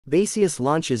Baseus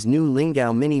launches new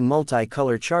Lingao Mini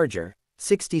multi-color charger,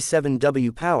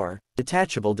 67W power,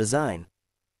 detachable design.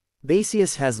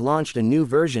 Baseus has launched a new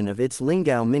version of its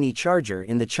Lingao Mini charger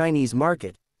in the Chinese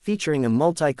market, featuring a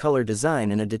multi-color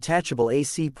design and a detachable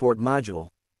AC port module.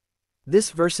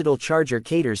 This versatile charger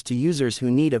caters to users who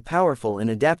need a powerful and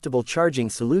adaptable charging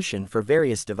solution for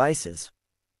various devices.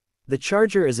 The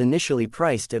charger is initially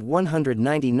priced at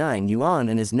 199 yuan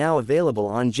and is now available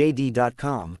on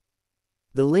JD.com.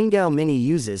 The Lingao Mini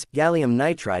uses gallium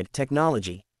nitride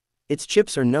technology. Its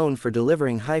chips are known for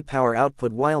delivering high power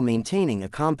output while maintaining a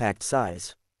compact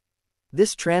size.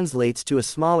 This translates to a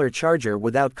smaller charger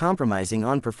without compromising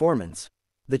on performance.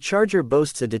 The charger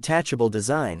boasts a detachable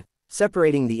design,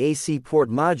 separating the AC port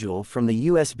module from the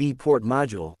USB port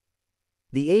module.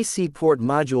 The AC port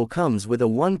module comes with a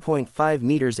 1.5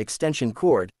 meters extension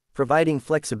cord, providing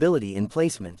flexibility in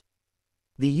placement.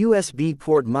 The USB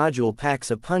port module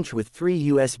packs a punch with 3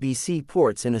 USB-C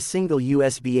ports and a single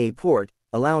USB-A port,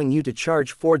 allowing you to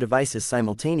charge 4 devices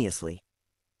simultaneously.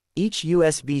 Each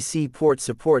USB-C port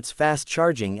supports fast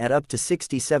charging at up to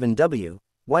 67W,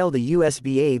 while the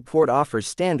USB-A port offers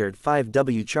standard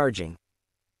 5W charging.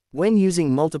 When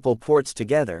using multiple ports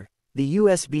together, the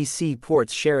USB-C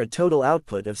ports share a total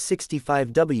output of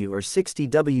 65W or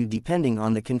 60W depending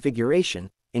on the configuration,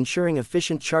 ensuring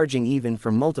efficient charging even for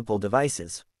multiple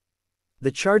devices.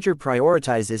 The charger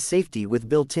prioritizes safety with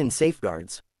built-in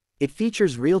safeguards. It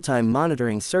features real-time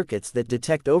monitoring circuits that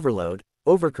detect overload,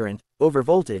 overcurrent,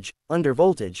 overvoltage,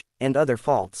 undervoltage, and other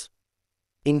faults.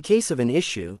 In case of an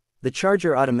issue, the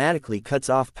charger automatically cuts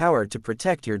off power to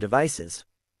protect your devices.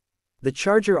 The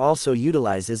charger also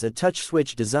utilizes a touch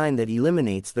switch design that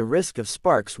eliminates the risk of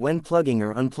sparks when plugging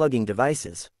or unplugging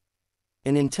devices.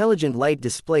 An intelligent light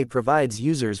display provides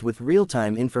users with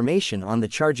real-time information on the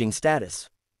charging status.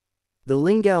 The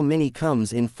Lingao Mini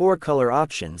comes in 4 color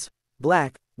options: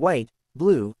 black, white,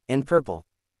 blue, and purple.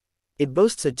 It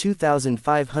boasts a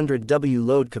 2500 W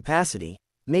load capacity,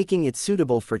 making it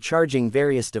suitable for charging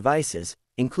various devices,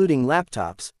 including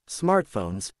laptops,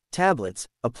 smartphones, tablets,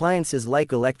 appliances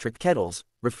like electric kettles,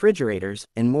 refrigerators,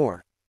 and more.